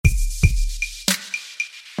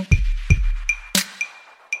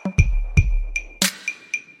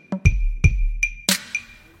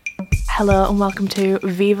Hello and welcome to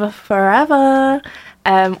Viva Forever.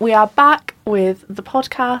 We are back with the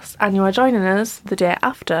podcast and you are joining us the day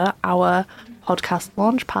after our podcast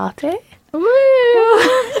launch party. Woo!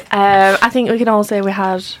 I think we can all say we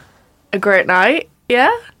had a great night.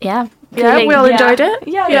 Yeah? Yeah. Yeah, we all enjoyed it.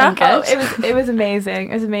 Yeah. Oh, it was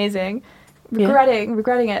amazing. It was amazing.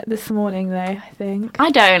 Regretting it this morning though, I think.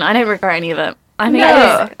 I don't regret any of it. I think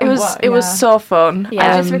it was so fun.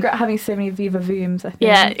 Yeah. I just regret having so many Viva Vooms, I think.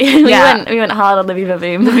 Yeah, we went hard on the Viva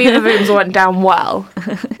Boom. The Viva Vooms went down well.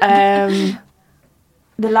 The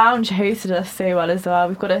lounge hosted us so well as well.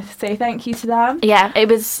 We've got to say thank you to them. Yeah, it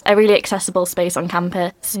was a really accessible space on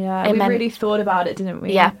campus. Yeah, we really thought about it, didn't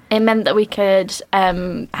we? Yeah, it meant that we could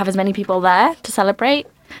have as many people there to celebrate.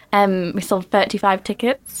 We sold 35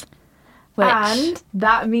 tickets. And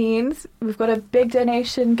that means we've got a big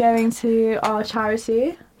donation going to our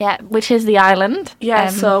charity. Yeah, which is the island. Yeah,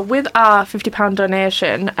 so with our £50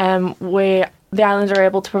 donation, the islands are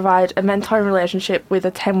able to provide a mentoring relationship with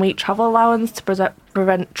a 10-week travel allowance to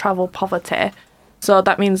prevent travel poverty. So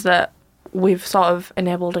that means that we've sort of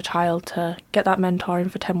enabled a child to get that mentoring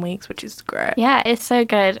for 10 weeks, which is great. Yeah, it's so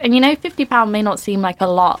good. And £50 may not seem like a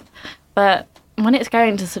lot, but when it's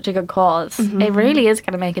going to such a good cause, it really is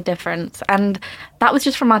going to make a difference. And that was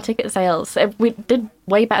just from our ticket sales. We did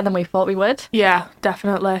way better than we thought we would. Yeah,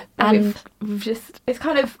 definitely. And we've just, it's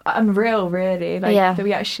kind of unreal, really, that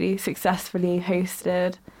we actually successfully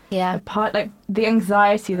hosted. Yeah. The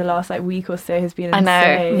anxiety the last week or so has been insane.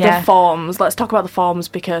 I know. The forms. Let's talk about the forms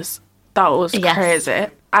because that was crazy.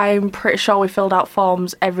 I'm pretty sure we filled out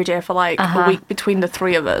forms every day for a week between the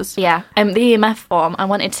three of us. Yeah. The EMF form, I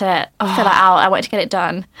wanted to fill it out. I wanted to get it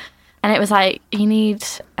done. And it was you need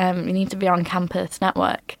to be on campus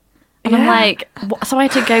network. And I'm like, what? So I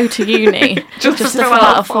had to go to uni just to fill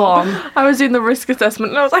out a form. I was doing the risk assessment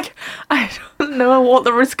and I was like, I don't know what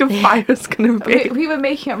the risk of fire is going to be. We were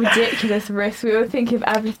making up ridiculous risks. We were thinking of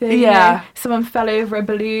everything. Yeah. Someone fell over a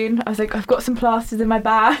balloon. I was like, I've got some plasters in my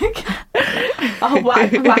bag. I'll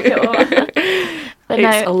whack it all. But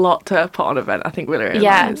it's a lot to put on an event, I think we realised.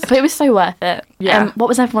 Yeah, but it was so worth it. Yeah. What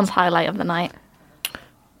was everyone's highlight of the night?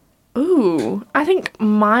 Ooh, I think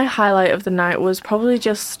my highlight of the night was probably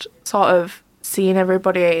just sort of seeing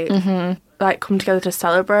everybody come together to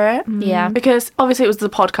celebrate. Yeah. Because obviously it was the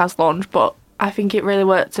podcast launch, but I think it really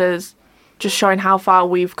worked as just showing how far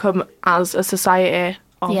we've come as a society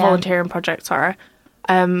or volunteering project,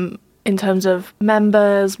 in terms of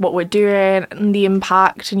members, what we're doing and the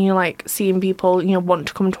impact and, seeing people, want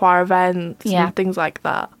to come to our events and things like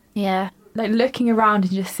that. Yeah. Looking around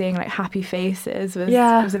and just seeing happy faces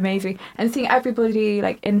was amazing, and seeing everybody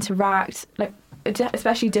interact,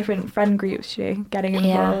 especially different friend groups getting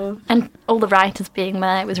involved. And all the writers being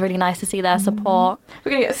there, it was really nice to see their support.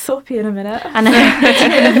 We're gonna get soppy in a minute.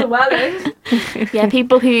 Yeah,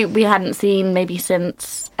 people who we hadn't seen maybe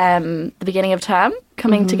since the beginning of term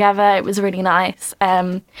coming together. It was really nice.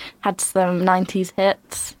 Had some 90s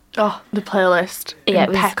hits. Oh, the playlist. Yeah,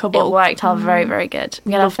 impeccable. It worked out very, very good.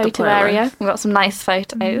 We had a photo area. We got some nice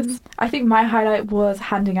photos. I think my highlight was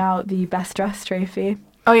handing out the Best Dressed trophy.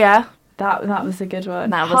 Oh, yeah? That was a good one.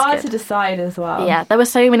 That was hard good to decide as well. Yeah, there were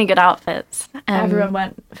so many good outfits. Everyone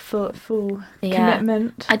went full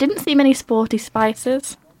commitment. I didn't see many sporty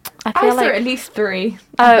spices. I saw at least 3.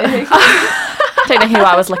 Oh, I don't know who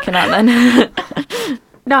I was looking at then.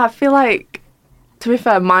 No, I feel like, to be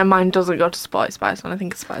fair, my mind doesn't go to Sporty Spice when I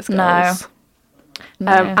think of Spice Girls.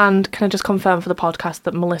 No. And can I just confirm for the podcast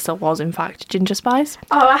that Melissa was, in fact, Ginger Spice?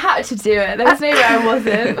 Oh, I had to do it. There was no way I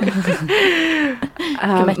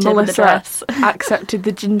wasn't. Melissa accepted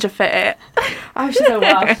the ginger fit. I was just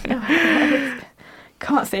like, wow.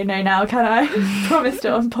 Can't say no now, can I? Promised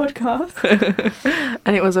it on podcast.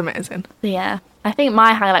 And it was amazing. Yeah. I think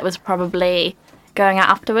my highlight was probably going out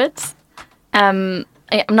afterwards.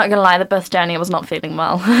 I'm not going to lie, the bus journey I was not feeling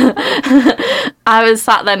well. I was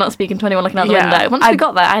sat there not speaking to anyone, looking out the window. Once we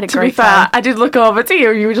got there, I had a great time. To be fair, I did look over to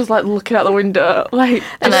you and you were just looking out the window,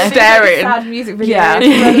 just staring. Sad music video.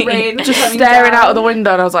 Yeah. Just staring out of the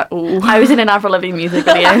window and I was like, ooh. I was in an Avril Lavigne music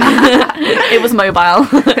video. It was mobile.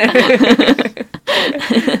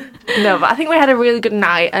 No, but I think we had a really good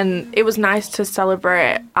night and it was nice to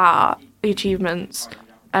celebrate the achievements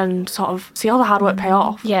and sort of see all the hard work pay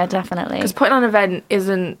off. Yeah, definitely. Because putting on an event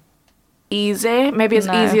isn't easy. Maybe as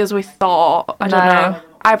easy as we thought. I don't know.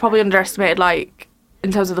 I probably underestimated,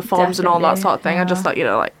 in terms of the forms and all that sort of thing. I just thought,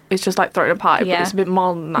 it's just throwing a party, but it's a bit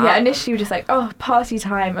more than that. Yeah, initially we were just like, oh, party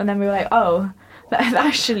time. And then we were like, oh, that's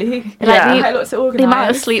actually quite a lot to organise. The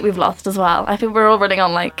amount of sleep we've lost as well. I think we're all running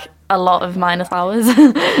on, a lot of minus hours.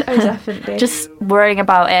 Oh, definitely. Just worrying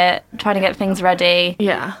about it, trying to get things ready.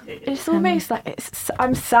 Yeah. It's almost like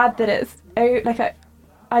I'm sad that it's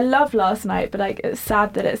I love last night, but like it's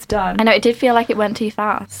sad that it's done. I know it did feel like it went too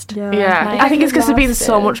fast. Yeah. Like, I think it's because there's been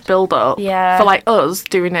so much build up for like us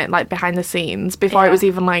doing it like behind the scenes before it was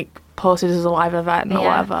even like posted as a live event or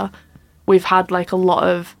whatever. We've had like a lot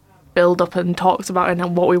of build up and talks about it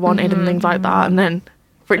and what we wanted and things like that, and then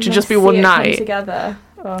for it to just be one night together.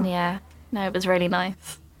 Oh. Yeah. No, it was really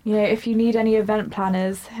nice. Yeah, if you need any event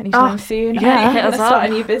planners anytime soon, hit us start up.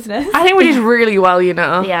 a new business. I think we did really well, you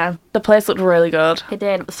know. Yeah. The place looked really good. It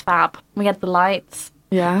did. It was fab. We had the lights.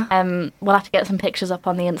 Yeah. We'll have to get some pictures up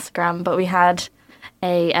on the Instagram, but we had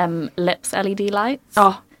a lips LED lights.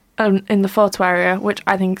 Oh, in the photo area, which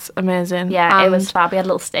I think's amazing. Yeah, and it was fab. We had a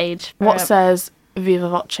little stage. What says Viva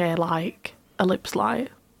Voce like a lips light?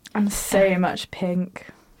 And so much pink.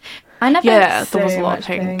 I never. Yeah, so there was a lot of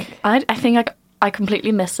much pink. I think I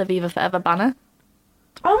completely missed the Viva Forever banner.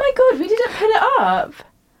 Oh my god, we didn't put it up.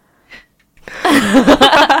 Because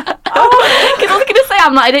I was going to say,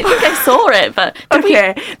 I don't think I saw it, but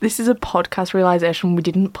this is a podcast realisation. We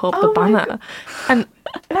didn't put up the banner, and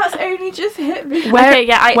that's only just hit me. where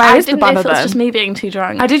is the banner know if it was then? just me being too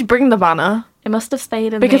drunk. I did bring the banner It must have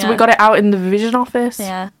stayed in because we got it out in the Vision office.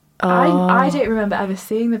 Yeah. I don't remember ever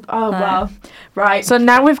seeing the. Oh wow, right. So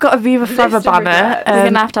now we've got a Viva Forever List of banner. regrets. We're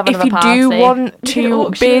gonna have to have if another you party. do want We can to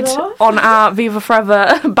auction bid it off. on our Viva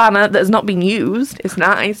Forever banner that has not been used, it's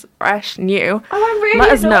nice, fresh, new. Oh, I'm really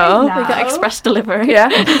Let us know. annoyed We got now. express delivery. Yeah.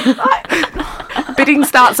 Bidding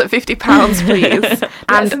starts at £50, please,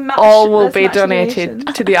 and match- all will let's be match donated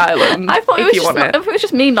donations. to the island I thought if it was you just want it. it was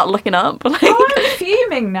just me not looking up. Like, Oh, I'm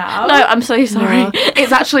fuming now. no, I'm so sorry. No,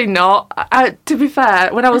 it's actually not. To be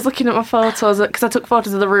fair, when I was looking at my photos, because I took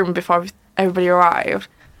photos of the room before everybody arrived,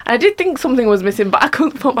 I did think something was missing, but I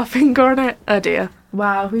couldn't put my finger on it. Oh dear.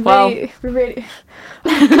 Wow, we Well- really.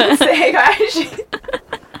 For God's sake, actually.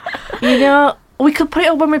 You know, we could put it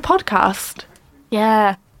up when we podcast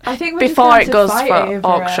Yeah. I think we're before just it going to goes fight for over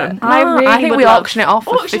auction. it. I think would we love- auction it off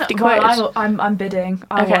for 50 quid. Well, I'm bidding.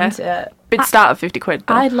 I Okay. want it. Bid start at 50 quid.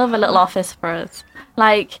 Though. I'd love a little office for us.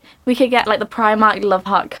 Like, we could get, like, the Primark Love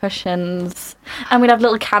Heart cushions, and we'd have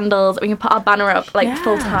little candles. We can put our banner up, like,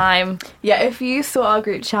 full time. Yeah, if you saw our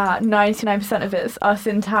group chat, 99% of it's us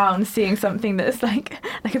in town seeing something that's like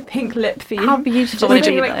a pink lip theme. How beautiful Just would it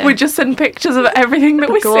be, like- though? We just send pictures of everything that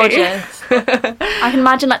we see. Gorgeous. I can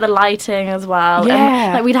imagine, like, the lighting as well. Yeah.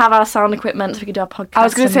 And, like, we'd have our sound equipment so we could do our podcast. I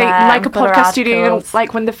was going to say, in there like a and put our podcast studio, articles.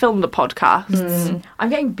 like when they film the podcasts. I'm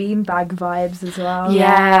getting beanbag vibes as well.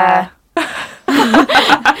 Yeah.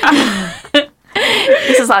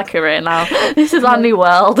 This is our career now. This is our new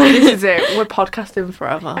world. This is it. We're podcasting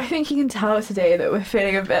forever. I think you can tell today that we're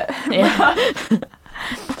feeling a bit Yeah.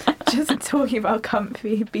 just talking about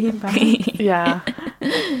comfy beanbags. Yeah.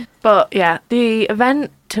 But yeah, the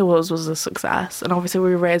event to us was a success, and obviously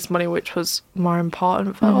we raised money, which was more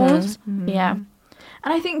important for us. Yeah.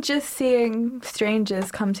 And I think just seeing strangers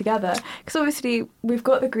come together, because obviously we've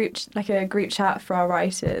got the group, like a group chat for our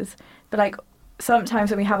writers, but like sometimes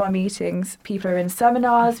when we have our meetings, people are in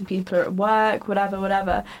seminars, people are at work,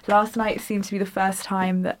 whatever. Last night seemed to be the first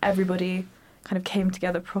time that everybody kind of came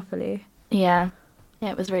together properly. Yeah. Yeah,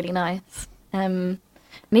 it was really nice. And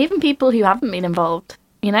even people who haven't been involved,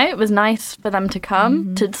 you know, it was nice for them to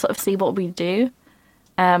come to sort of see what we do.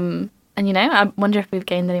 And, you know, I wonder if we've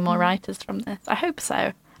gained any more writers from this. I hope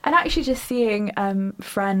so. And actually just seeing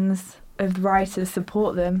friends of writers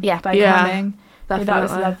support them Yeah. by Yeah, coming. That was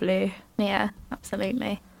definitely. lovely. Yeah,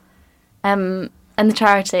 absolutely. And the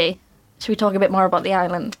charity. Should we talk a bit more about the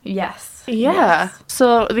island? Yes. Yeah. Yes.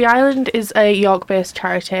 So the island is a York-based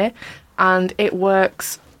charity, and it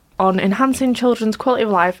works on enhancing children's quality of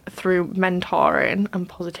life through mentoring and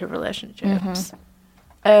positive relationships.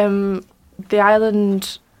 The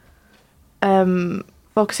island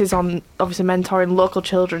focuses on obviously mentoring local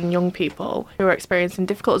children and young people who are experiencing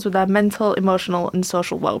difficulties with their mental, emotional and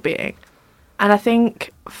social well-being. And I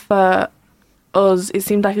think for us it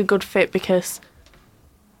seemed like a good fit because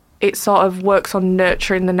it sort of works on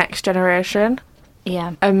nurturing the next generation.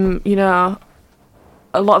 Yeah. You know,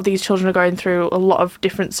 a lot of these children are going through a lot of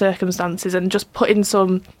different circumstances, and just putting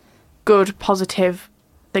some good, positive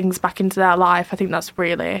things back into their life, I think that's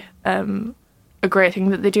really a great thing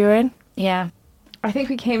that they're doing. Yeah. I think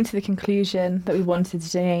we came to the conclusion that we wanted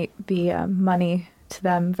to donate the money to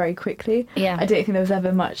them very quickly. Yeah. I don't think there was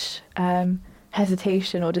ever much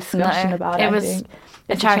hesitation or discussion about it. It I was think a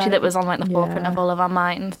it's charity that was on like the forefront Yeah. of all of our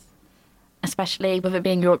minds, especially with it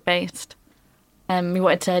being York based. We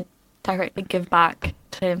wanted to directly give back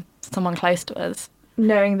to someone close to us.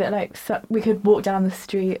 knowing that like we could walk down the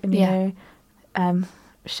street and you know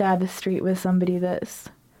share the street with somebody that's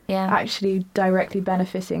actually directly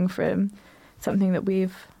benefiting from something that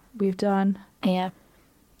we've done. Yeah.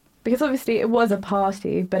 Because obviously it was a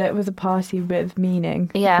party, but it was a party with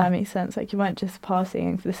meaning. Yeah. If that makes sense. Like you weren't just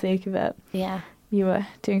partying for the sake of it. Yeah. You were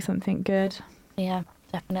doing something good. Yeah,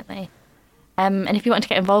 definitely. And if you want to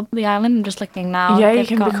get involved with the island, I'm just looking now. Yeah, you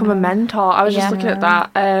can become a mentor. I was just looking at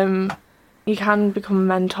that. You can become a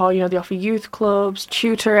mentor. You know, they offer youth clubs,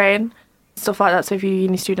 tutoring, stuff like that. So if you're a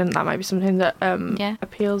uni student, that might be something that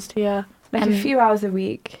appeals to you. Like a few hours a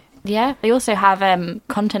week. Yeah, they also have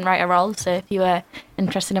content writer roles. So if you were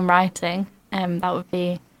interested in writing, that would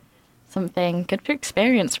be something good for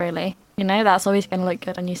experience, really. You know, that's always going to look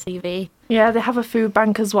good on your CV. Yeah, they have a food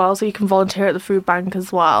bank as well, so you can volunteer at the food bank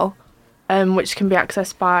as well, which can be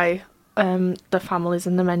accessed by the families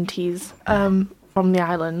and the mentees from the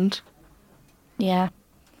island. Yeah.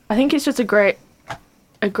 I think it's just a great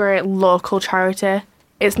local charity.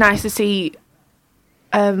 It's nice to see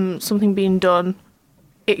something being done,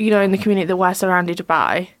 you know, in the community that we're surrounded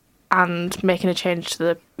by, and making a change to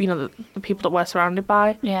the people that we're surrounded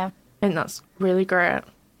by. Yeah. I think that's really great.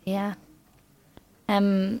 Yeah.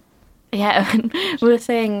 Yeah, we were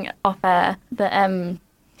saying off air that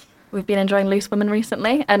we've been enjoying Loose Women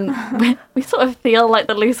recently, and we sort of feel like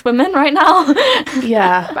the Loose Women right now.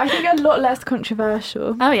 Yeah. But I think a lot less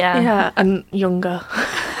controversial. Oh, yeah. Yeah, and younger.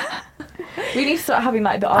 We need to start having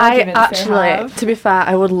like the arguments they have. To be fair,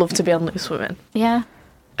 I would love to be on Loose Women. Yeah.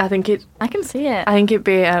 I can see it. I think it'd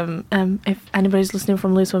be if anybody's listening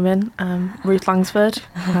from Loose Women, Ruth Langsford.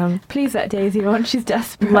 Please let Daisy on. She's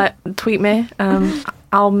desperate. Tweet me.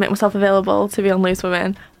 I'll make myself available to be on Loose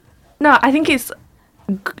Women. No, I think it's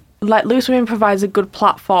like Loose Women provides a good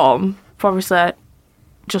platform for obviously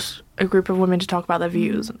just a group of women to talk about their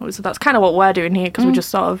views. And obviously that's kind of what we're doing here, because we just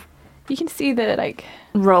sort of you can see the like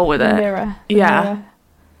roll with it. Mirror. Yeah.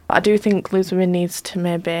 But I do think Loose Women needs to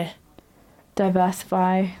maybe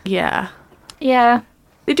diversify. Yeah. Yeah.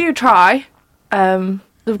 They do try. They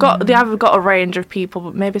have got a range of people,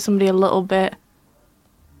 but maybe somebody a little bit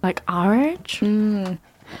like our age.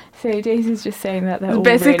 So Daisy's just saying that they're all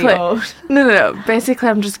basically really old. No. Basically,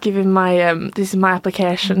 I'm just giving my this is my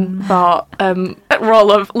application for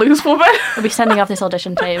role of Loose Woman. We'll be sending off this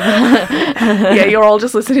audition tape. Yeah, you're all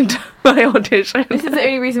just listening to my audition. This is the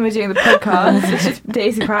only reason we're doing the podcast. It's just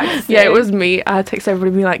Daisy practicing. Yeah, it was me. I text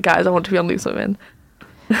everybody, be like, guys, I want to be on Loose Women.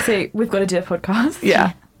 So we've got to do a podcast.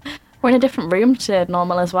 Yeah. We're in a different room to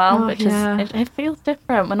normal as well, which is it feels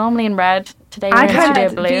different. We're normally in red. Today we're in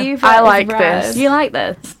studio blue. Viva I like red. this. You like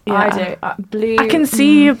this? Yeah. I do. Blue. I can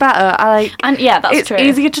see you better. And yeah, that's it's true.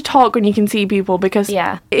 It's easier to talk when you can see people, because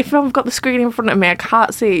if I've got the screen in front of me, I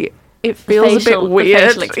can't see. It feels a bit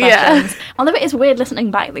weird. Yeah. Although it is weird listening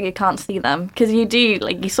back that you can't see them, because you do,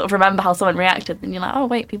 like, you sort of remember how someone reacted, and you're like, oh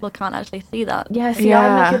wait, people can't actually see that. Yeah, see,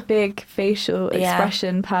 I'm like a big facial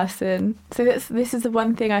expression person. So this is the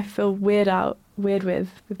one thing I feel weird with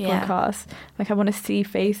podcasts. Like, I want to see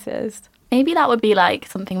faces. Maybe that would be like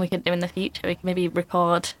something we could do in the future. We could maybe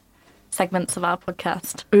record segments of our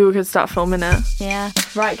podcast. Ooh, we could start filming it. Yeah.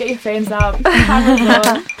 Right, get your phones out. Cameras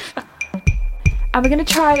on. And we're going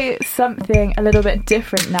to try something a little bit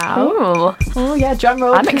different now. Ooh. Oh, yeah, drum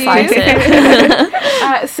roll, I'm please.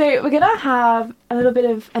 excited. So we're going to have a little bit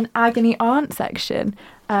of an agony aunt section.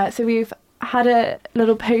 So we've had a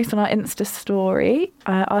little post on our Insta story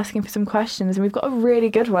asking for some questions, and we've got a really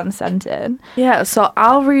good one sent in. Yeah, so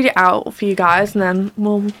I'll read it out for you guys and then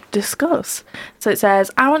we'll discuss. So it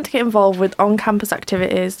says, I want to get involved with on-campus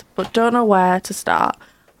activities but don't know where to start.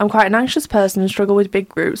 I'm quite an anxious person and struggle with big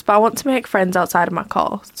groups, but I want to make friends outside of my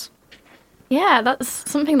course. Yeah, that's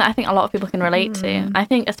something that I think a lot of people can relate to. I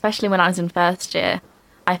think especially when I was in first year,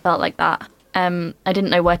 I felt like that. I didn't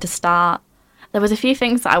know where to start. There was a few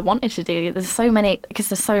things that I wanted to do. There's so many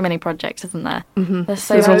projects, isn't there? Mm-hmm. There's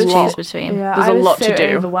so much to choose between. Yeah, there's a lot to do. I was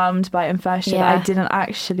so overwhelmed by it in first year that I didn't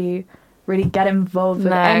actually really get involved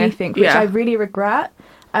with anything, which I really regret.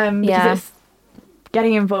 Because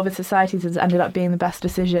getting involved with societies has ended up being the best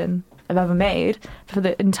decision I've ever made. For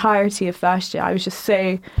the entirety of first year, I was just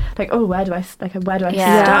so like, oh, where do I start?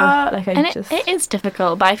 Like, it is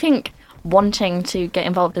difficult, but I think wanting to get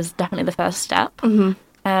involved is definitely the first step.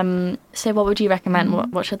 Mm-hmm. So what would you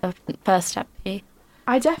recommend? What should the first step be?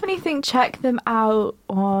 I definitely think check them out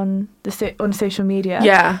on on social media.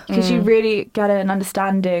 Yeah. Because you really get an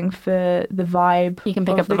understanding for the vibe. You can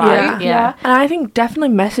pick up the vibe. Yeah. And I think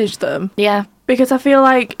definitely message them. Yeah. Because I feel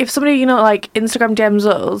like if somebody, like Instagram DMs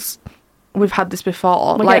us, we've had this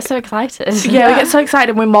before. We get so excited. Yeah, we get so excited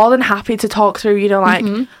and we're more than happy to talk through,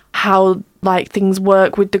 how like things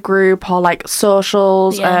work with the group, or like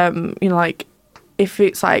socials, you know, like if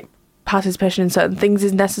it's like participation in certain things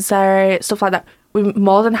is necessary, stuff like that. We're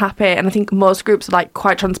more than happy, and I think most groups are like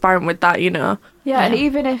quite transparent with that, you know. Yeah, and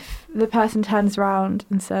even if the person turns around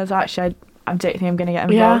and says, actually, I don't think I'm going to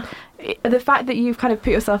get involved, the fact that you've kind of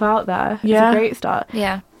put yourself out there is a great start.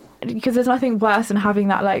 Yeah. Because there's nothing worse than having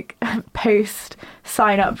that like post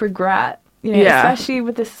sign up regret, you know, especially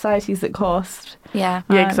with the societies that cost. Yeah.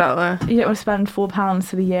 Yeah, exactly. You don't want to spend £4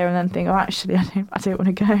 for the year and then think, oh, actually, I don't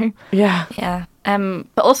want to go. Yeah. Yeah.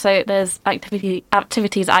 But also there's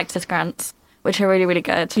activities access grants, which are really, really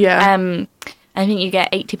good. Yeah. I think you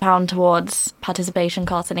get £80 towards participation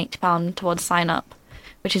costs and £80 towards sign up,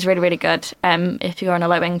 which is really, really good if you're on a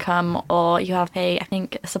low income or you have a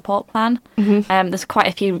support plan. There's quite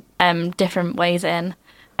a few different ways in.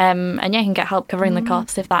 And yeah, you can get help covering the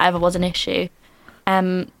costs if that ever was an issue.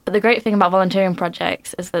 But the great thing about volunteering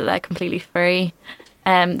projects is that they're completely free.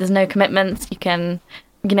 There's no commitments. You can,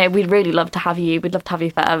 you know, we'd really love to have you. We'd love to have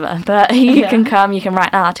you forever. But you can come, you can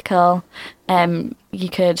write an article. You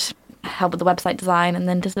could help with the website design and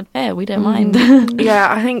then disappear. We don't mind. Yeah,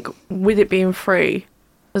 I think with it being free,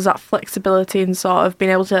 there's that flexibility and sort of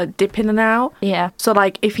being able to dip in and out. Yeah. So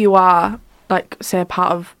like if you are like say a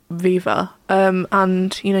part of Viva,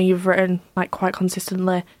 and you know you've written like quite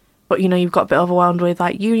consistently, but you know you've got a bit overwhelmed with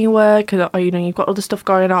like uni work, or you know you've got other stuff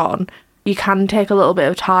going on, you can take a little bit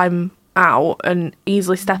of time out and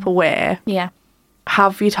easily step away. Yeah.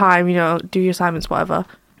 Have your time, you know, do your assignments, whatever,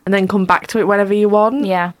 and then come back to it whenever you want.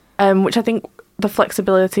 Yeah. Which I think the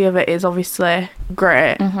flexibility of it is obviously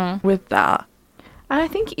great with that. And I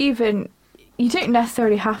think even you don't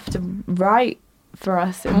necessarily have to write for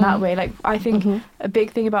us in that way. Like, I think a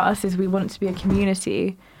big thing about us is we want to be a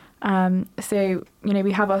community. So, you know,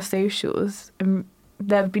 we have our socials, and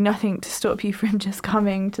there'd be nothing to stop you from just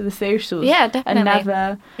coming to the socials. Yeah, definitely. And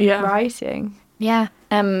never writing. Yeah.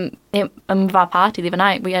 And with our party the other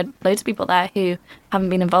night, we had loads of people there who haven't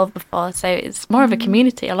been involved before. So it's more of a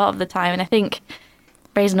community a lot of the time. And I think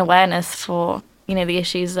raising awareness for, you know, the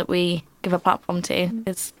issues that we give a platform to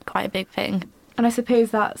is quite a big thing. And I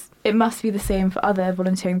suppose it must be the same for other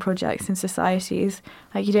volunteering projects in societies.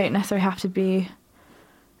 Like, you don't necessarily have to be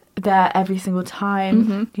there every single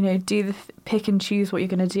time. You know, pick and choose what you're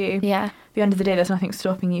going to do. Yeah. At the end of the day, there's nothing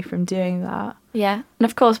stopping you from doing that. Yeah. And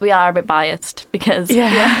of course, we are a bit biased because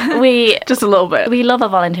we just a little bit. We love a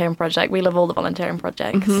volunteering project. We love all the volunteering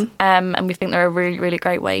projects. And we think they're a really, really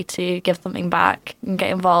great way to give something back and get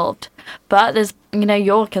involved. But there's, you know,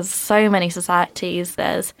 York has so many societies.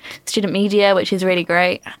 There's student media, which is really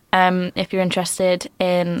great. If you're interested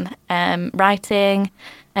in writing,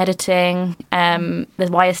 editing, there's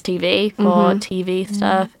YSTV for TV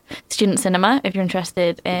stuff. Student cinema, if you're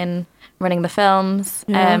interested in running the films.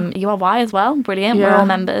 URY as well, brilliant. We're all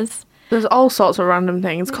members. There's all sorts of random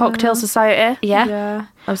things. Cocktail Society. Yeah.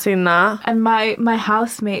 I've seen that. And my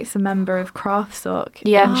housemate's a member of Craft Sock.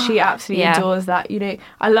 Yeah. And she absolutely adores that. You know,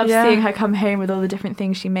 I love seeing her come home with all the different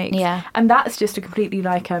things she makes. Yeah. And that's just a completely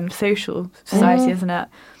like social society, isn't it?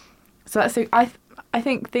 So that's I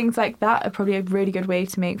think things like that are probably a really good way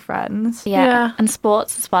to make friends. Yeah. And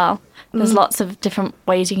sports as well. There's lots of different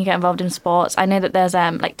ways you can get involved in sports. I know that there's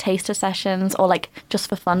like taster sessions or like just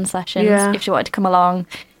for fun sessions if you wanted to come along,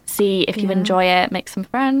 see if you enjoy it, make some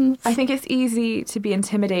friends. I think it's easy to be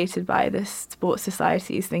intimidated by the sports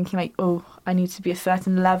societies, thinking like, oh, I need to be a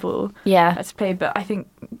certain level to play. But I think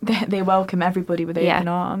they welcome everybody with open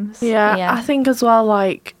arms. Yeah, I think as well,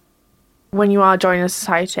 like when you are joining a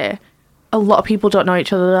society, a lot of people don't know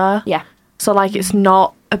each other there. Yeah. So like it's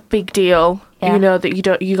not a big deal, you know,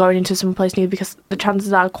 that you're going into some place new, because the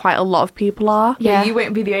chances are quite a lot of people are. Yeah, you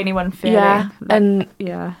won't be the only one feeling. Yeah, like,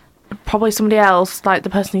 and probably somebody else, like the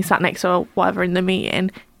person who sat next to or whatever in the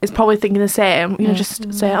meeting, is probably thinking the same. You know,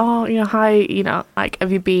 just say, oh, you know, hi, you know, like,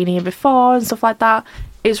 have you been here before and stuff like that.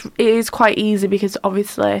 It is quite easy because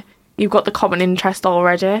obviously you've got the common interest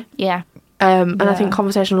already. Yeah. And I think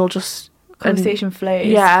conversation flows.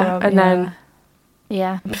 Yeah, and then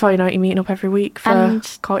before you know it, you're meeting up every week for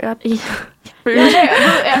courtyard.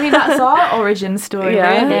 I mean, that's our origin story, really.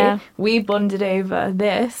 Yeah. We bonded over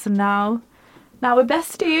this, and now we're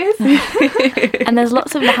besties. And there's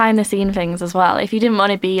lots of behind the scene things as well. If you didn't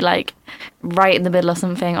want to be like right in the middle of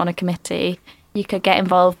something on a committee, you could get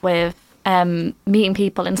involved with meeting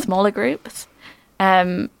people in smaller groups.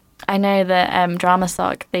 I know that Drama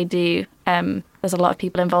Sock, they do, there's a lot of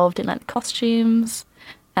people involved in like costumes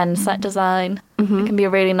and set design. It can be a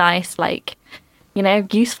really nice, like, you know,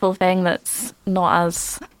 useful thing that's not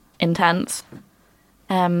as intense.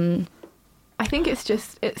 I I think it's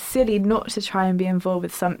silly not to try and be involved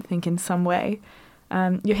with something in some way.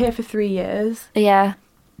 You're here for 3 years. Yeah.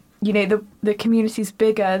 You know, the community's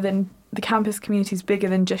bigger than, the campus community's bigger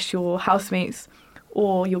than just your housemates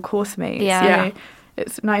or your course mates. Yeah. You Yeah. know,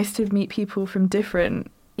 it's nice to meet people from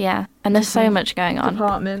different Yeah. And there's so much going on.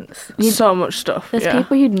 departments. So much stuff. There's yeah.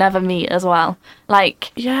 people you'd never meet as well.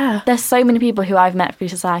 Like, Yeah. there's so many people who I've met through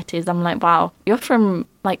societies. I'm like, wow, you're from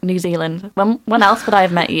like New Zealand. When else would I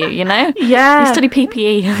have met you? You know? Yeah. You study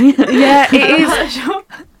PPE. Yeah, it is.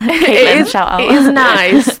 Caitlin, shout out. It is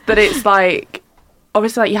nice that it's like,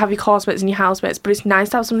 obviously, like you have your course mates and your housemates, but it's nice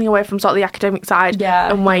to have something away from sort of the academic side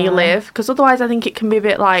and where you live, because otherwise I think it can be a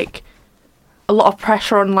bit like a lot of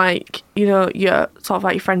pressure on, like, you know, your sort of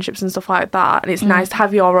like your friendships and stuff like that, and it's nice to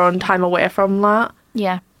have your own time away from that.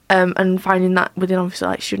 Yeah. And finding that within obviously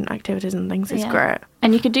like student activities and things is great.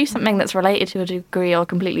 And you could do something that's related to a degree or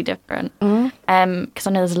completely different. Because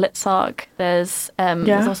I know there's Lit Soc, there's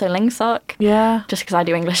also Ling Soc. Yeah. Just because I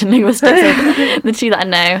do English and linguistics, so the two that I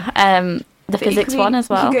know. The physics one as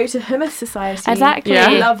well. You could go to Hummus Society. Exactly.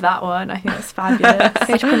 I love that one. I think it's fabulous.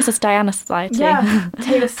 Go to Princess Diana Society. Yeah,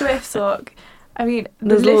 Taylor Swift Soc. I mean,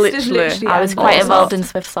 the There's list is literally- literally I was endless. quite involved in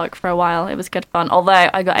Swift Soc for a while. It was good fun. Although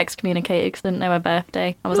I got excommunicated because I didn't know her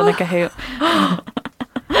birthday. I was on a Kahoot.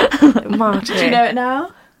 Marty. Do you know it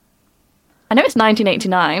now? I know it's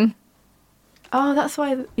 1989. Oh, that's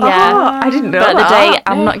why. Yeah. Oh, I didn't know But the that. date,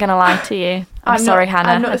 I'm not going to lie to you. I'm sorry, not, Hannah.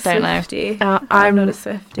 I'm not I a don't know. Swiftie. I'm not a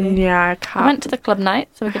Swiftie. Yeah, I can't. I went to the club night,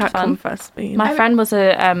 so we I had can't fun. confess me. My friend was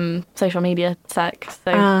a social media sec,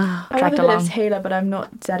 so Ah. I love dragged a bit along. of Taylor, but I'm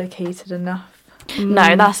not dedicated enough.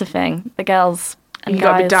 No, that's the thing. The girls and You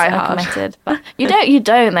gotta be guys are diehard. committed, but you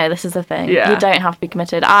don't though. This is the thing. Yeah. You don't have to be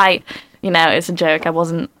committed. It's a joke.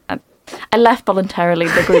 I left voluntarily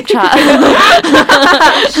the group chat.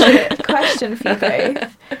 Question for you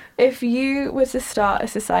both. If you were to start a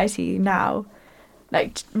society now,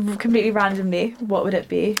 like completely randomly, what would it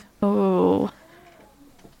be? Oh,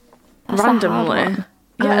 that's a hard Randomly. one.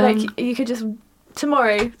 Yeah, like you could just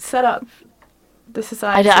tomorrow set up the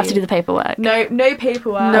society. I don't have to do the paperwork. No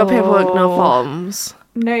paperwork. No paperwork, no Oh. forms.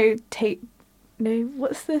 No tape. No,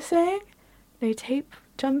 what's the saying? No tape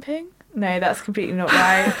jumping. No, that's completely not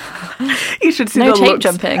right. You should see No the tape looks.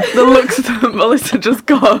 jumping. The looks that Melissa just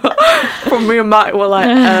got from me and Matt were like,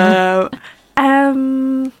 I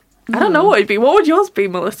don't know what it'd be. What would yours be,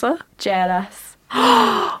 Melissa? JLS.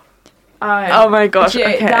 Oh my gosh,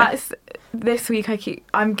 okay. That's this week.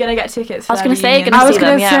 I'm gonna get tickets. For I was their gonna say, reunion. gonna I was see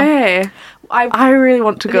going them, to yeah. say, I really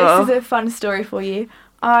want to go. This is a fun story for you.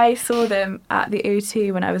 I saw them at the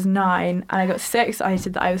O2 when I was 9, and I got so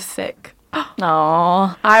excited that I was sick.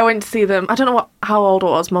 Aww. I went to see them. I don't know how old I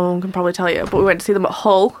was. My mum can probably tell you, but we went to see them at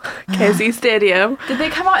Hull, KC Stadium. Did they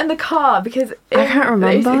come out in the car? Because I can't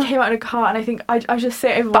remember. They came out in a car, and I think I was just so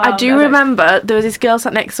overwhelmed. But I do was like, remember there was this girl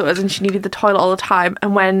sat next to us, and she needed the toilet all the time.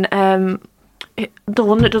 And when the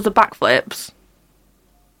one that does the backflips,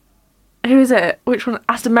 who is it? Which one?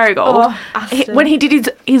 Aston Marigold. Oh, Aston. When he did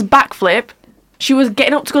his backflip, she was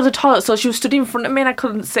getting up to go to the toilet, so she was stood in front of me, and I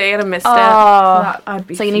couldn't see, and I missed it. I'd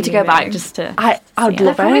be So you need to go back fuming. just to. I'd Yeah. love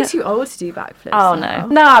They're probably it. too old to do backflips. Oh, now.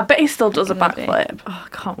 no. Nah, I bet he still does a Maybe. backflip. Oh, I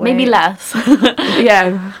can't wait. Maybe less.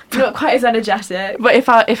 Yeah, Not quite as energetic. but if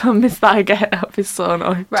I miss that again, I'll be so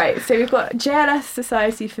annoyed. Right, so we've got JLS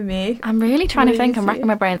Society for me. I'm really trying to think. I'm Really? racking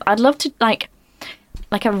my brains. I'd love to like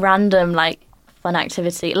a random fun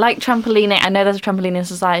activity like trampolining. I know there's a trampolining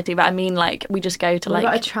society, but I mean like we just go to What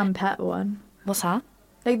about a trumpet one? what's that?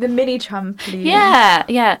 Like the mini trampoline.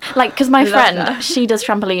 Yeah. Like, because my I love friend, that. she does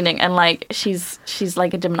trampolining and like she's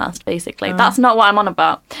like a gymnast basically. That's not what I'm on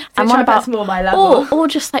about. So I'm on trumpet's about more my level. or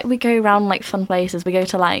just like we go around like fun places. We go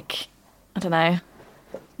to like I don't know.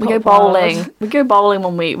 We go Pop bowling. bars. We go bowling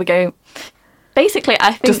one week. We go. Basically,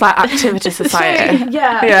 I think Just like activity society.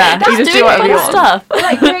 Yeah. Yeah, that's you just do doing whatever fun you want. stuff.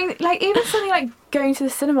 Like going, like even something like going to the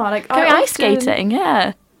cinema, like Going I ice often- skating.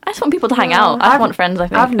 Yeah. I just want people to hang Yeah. out. I just want friends. I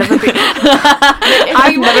think. I've never been. If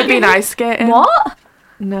I've you never want- been ice skating. What?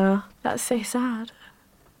 No. That's so sad.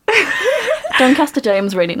 Doncaster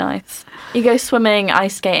Dome's really nice. You go swimming,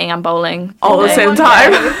 ice skating, and bowling All at the day. same One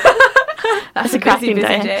time. day. That's It's a cracking busy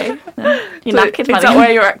day. You're So knackered, is man. that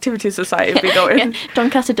where your activity society would be going? Yeah,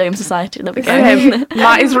 Doncaster Dome Society. There we go.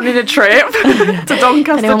 Matt is running a trip to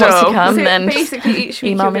Doncaster Anyone wants to Dome. come? So then just basically each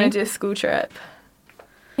week email you're going me. to do a school trip.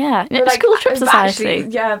 Yeah, But, like, school trip but society.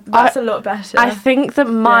 actually, yeah, that's a lot better. I think that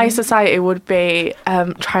my Yeah. society would be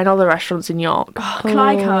trying all the restaurants in York. Oh, can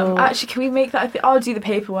I come? Actually, can we make that? I'll do the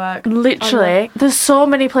paperwork. Literally, there's so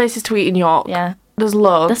many places to eat in York. Yeah, There's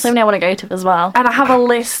loads. there's so many I want to go to as well. And I have a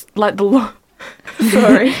list, like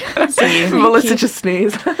Sorry. Melissa just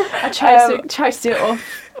sneezed. I tried to do it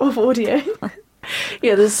off audio.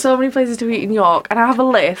 Yeah, there's so many places to eat in York, and I have a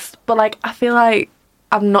list, but like I feel like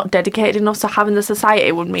I'm not dedicated enough, so having the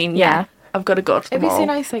society would mean I've got to go to them It'd be all. so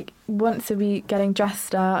nice, like once a week, getting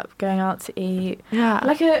dressed up, going out to eat. Yeah,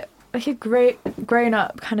 like a great grown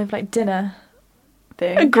up kind of like dinner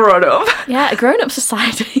thing. a grown up. Yeah, a grown-up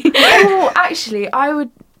society. Oh, actually, I would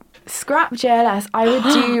scrap JLS. I would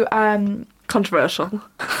do Controversial.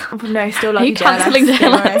 no, still love Are you cancelling JLS.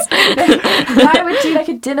 don't worry. JLS? No, I would do like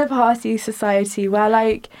a dinner party society where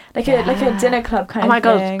like a dinner club kind Oh my of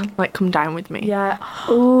god, thing. like come down with me. Yeah.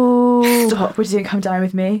 Ooh. Stop. Would you doing? Come down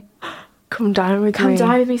with me. Come down with me. Come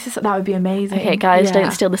down with me. That would be amazing. Okay, guys, Yeah.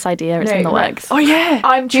 don't steal this idea. It's No, in the right. works. Oh yeah.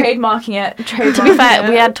 I'm trademarking it. To be fair,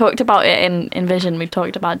 we had talked about it in Vision. We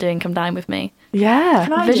talked about doing Come Dine With Me. Yeah.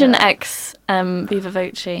 Can I do Vision it? X, Viva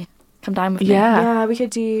Voce. Come Dine With Me. Yeah. Yeah, we could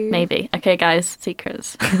do. Maybe. Okay, guys,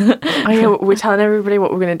 secrets. Oh yeah, we're telling everybody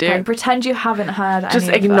what we're gonna do. Right, pretend you haven't heard. Just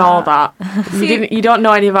any of ignore that. that. You don't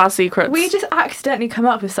know any of our secrets. We just accidentally come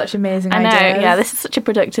up with such amazing I know, ideas. yeah, this is such a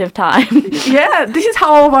productive time. Yeah, this is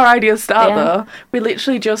how all of our ideas start Yeah. though. We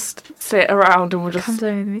literally just sit around and we're Come just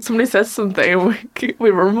down with me. somebody says something and we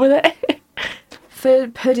run with it. For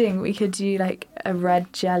pudding, we could do like a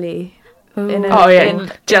red jelly. In a- Oh yeah,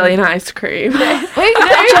 in- jelly and ice cream. Wait,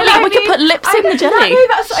 jelly, we could put lips in the jelly. No,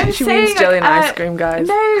 that's what I'm She saying. means jelly and like, ice cream, guys.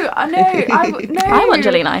 No, I know. No. I want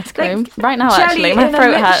jelly and ice cream. Right now, jelly actually. My in a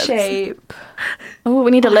throat lip hurts. shape. Oh,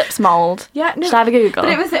 we need a lips mould. Yeah, no. Should I have a Google?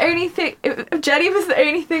 But it was the only thing. Jelly was the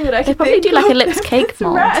only thing that I could probably think do like a of lips that's cake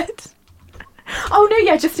mould. red. Oh no,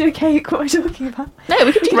 yeah, just do a cake. What am I talking about? No,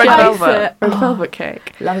 we could do Red jelly. velvet. Red Oh. velvet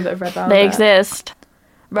cake. Love a bit of red velvet. They exist.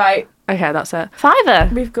 Right, Okay, that's it.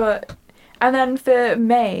 $5. we've got, and then for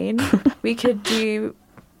main, we could do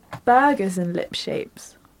burgers in lip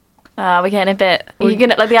shapes. We're getting a bit. You're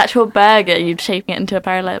gonna like the actual burger. You're shaping it into a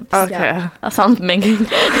pair of lips. Okay. Yeah. That sounds minging.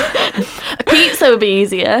 A pizza would be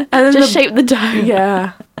easier. And then Just the- shape the dough.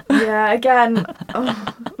 Yeah. Yeah, again.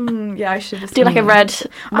 Yeah, I should just Do like a red.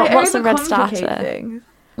 I What's a red overcomplicate starter? things.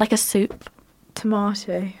 Like a soup.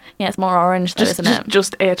 Tomato. Yeah, it's more orange though, isn't it?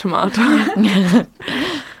 Just a tomato.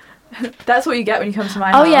 That's what you get when you come to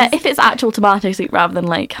my Oh house. yeah, if it's actual tomato soup rather than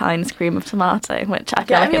like Heinz cream of tomato, which I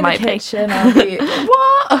feel Get like me it in might the be. kitchen. I'll be.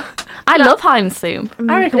 What? I love Heinz soup.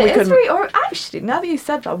 I reckon we It is could. very actually, now that you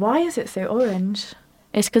said that, why is it so orange?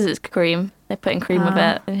 It's because it's cream. They're putting cream with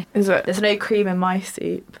Ah. it. Is it? There's no cream in my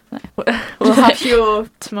soup. We'll have Pure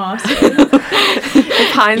tomato.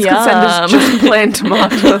 if Heinz could send us Yum. just plain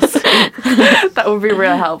tomatoes. That would be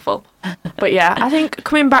really helpful. But yeah, I think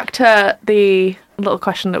coming back to the little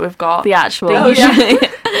question that we've got, The actual. that Oh, you, yeah. should,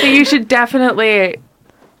 that you should definitely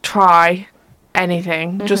try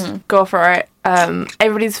anything. Just go for it.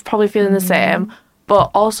 Everybody's probably feeling the same,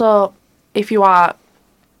 but also if you are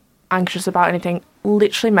anxious about anything,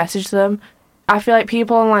 literally message them. I feel like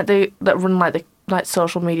people on like that run like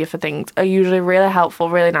social media for things are usually really helpful,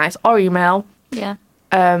 really nice, or email. Yeah.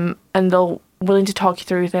 And they'll willing to talk you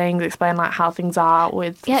through things, explain like how things are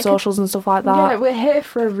with Yeah, 'cause- socials and stuff like that. Yeah, we're here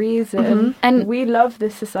for a reason. And- we love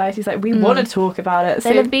this society. It's like we want to talk about it.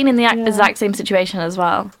 They'll So have been in the yeah. exact same situation as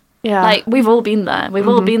well. Yeah. Like, we've all been there. We've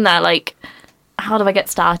all been there, like, how do I get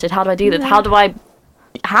started? How do I do this?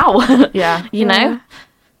 How? Yeah. You know?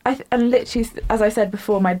 and literally, as I said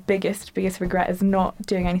before, my biggest regret is not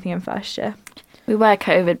doing anything in first year. We were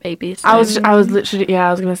COVID babies. I was literally I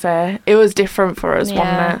was gonna say it was different for us,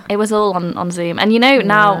 wasn't it? It was all on Zoom. And you know,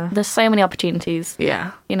 now Yeah. there's so many opportunities,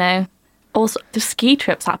 Yeah. you know? Also, there's ski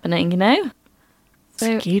trips happening, you know?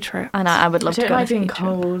 So, Ski trip. I know, I would I love to don't go on a like ski being trip.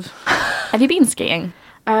 cold. Have you been skiing?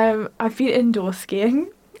 I've been indoor skiing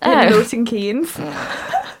Oh. in Milton Keynes.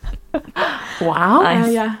 Wow.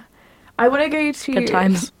 Nice. Yeah. I want to go to. Good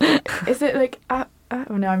times. Is it like? Oh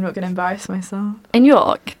no, I'm not going to embarrass myself. In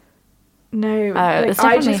York? No, it's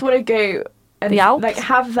I just definitely- want to go and The Alps? like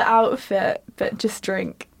have the outfit, but just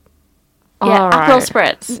drink. Yeah, All Aperol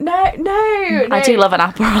right. Spritz. No. I do love an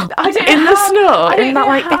Aperol. I don't In the have- snow? I don't In that, know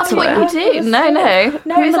like, how That's what you have do. the No, snow. no. No, In it's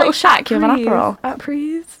the little like shack, you have an Breeze. Aperol. At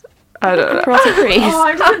Breeze. I don't know. Aperol Spritz. Oh,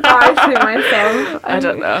 I'm just embarrassing myself. I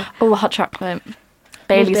don't know. Oh, hot chocolate.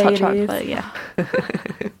 Bailey's hot Baileys. chocolate, yeah.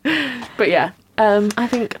 But yeah. I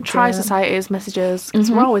think try Yeah. societies, messages, because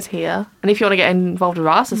we're always here. And if you want to get involved with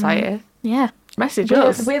our society, Yeah, message We're,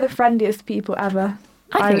 us. we're the friendliest people ever.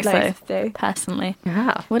 I think would like so. to say. Personally.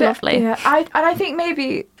 Yeah. We're But, lovely. Yeah, I think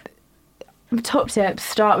maybe top tip: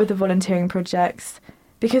 start with the volunteering projects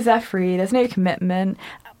because they're free. There's no commitment.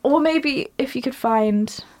 Or maybe if you could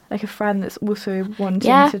find like a friend that's also wanting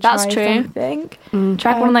Yeah, to try that's true. something.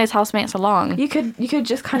 Drag one of those housemates along. You could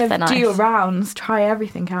just kind If of they're do your nice. rounds, try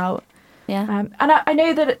everything out. Yeah. And I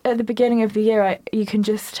know that at the beginning of the year, you can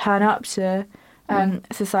just turn up to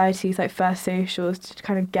societies like first socials to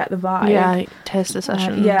kind of get the vibe. Yeah, taster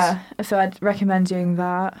sessions. Yeah, so I'd recommend doing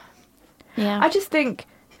that. Yeah. I just think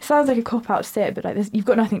it sounds like a cop out to say it, but like you've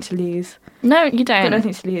got nothing to lose. No, you You've got don't.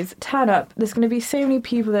 nothing to lose. Turn up. There's going to be so many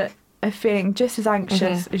people that are feeling just as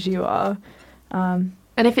anxious as you are.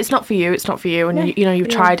 And if it's not for you, it's not for you, and Yeah. you know you've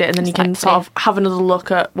tried it, and then you can sort of have another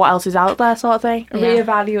look at what else is out there, sort of thing. Yeah.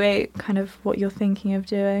 Reevaluate kind of what you're thinking of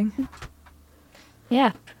doing.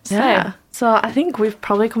 Yeah. So, Yeah. So I think we've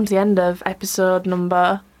probably come to the end of episode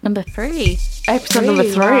number 3. number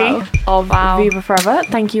 3 Wow. of Wow. Viva Forever.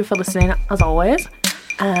 Thank you for listening, as always,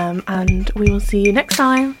 and we will see you next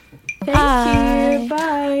time. Thank you.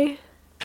 Bye.